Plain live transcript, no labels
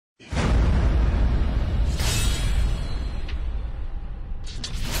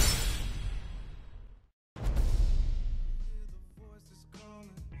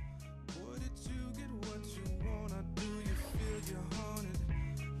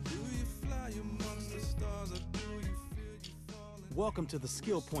Welcome to the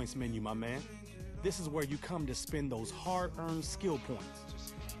skill points menu, my man. This is where you come to spend those hard-earned skill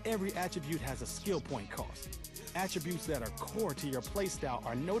points. Every attribute has a skill point cost. Attributes that are core to your playstyle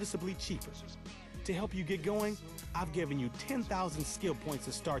are noticeably cheaper. To help you get going, I've given you 10,000 skill points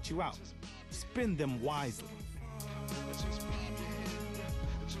to start you out. Spend them wisely.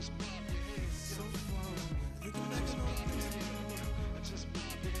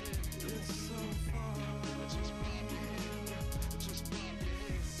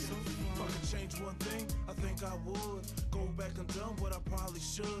 Change one thing, I think I would go back and done what I probably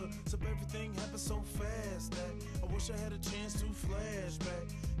should. So everything happened so fast that I wish I had a chance to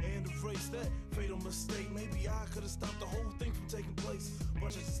flashback and erase that fatal mistake. Maybe I could have stopped the whole thing from taking place, but I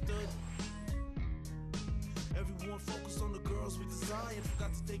just stood. Everyone focused on the girls we desired.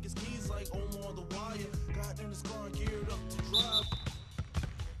 Forgot to take his keys like Omar on the wire. Got in his car and geared up to drive.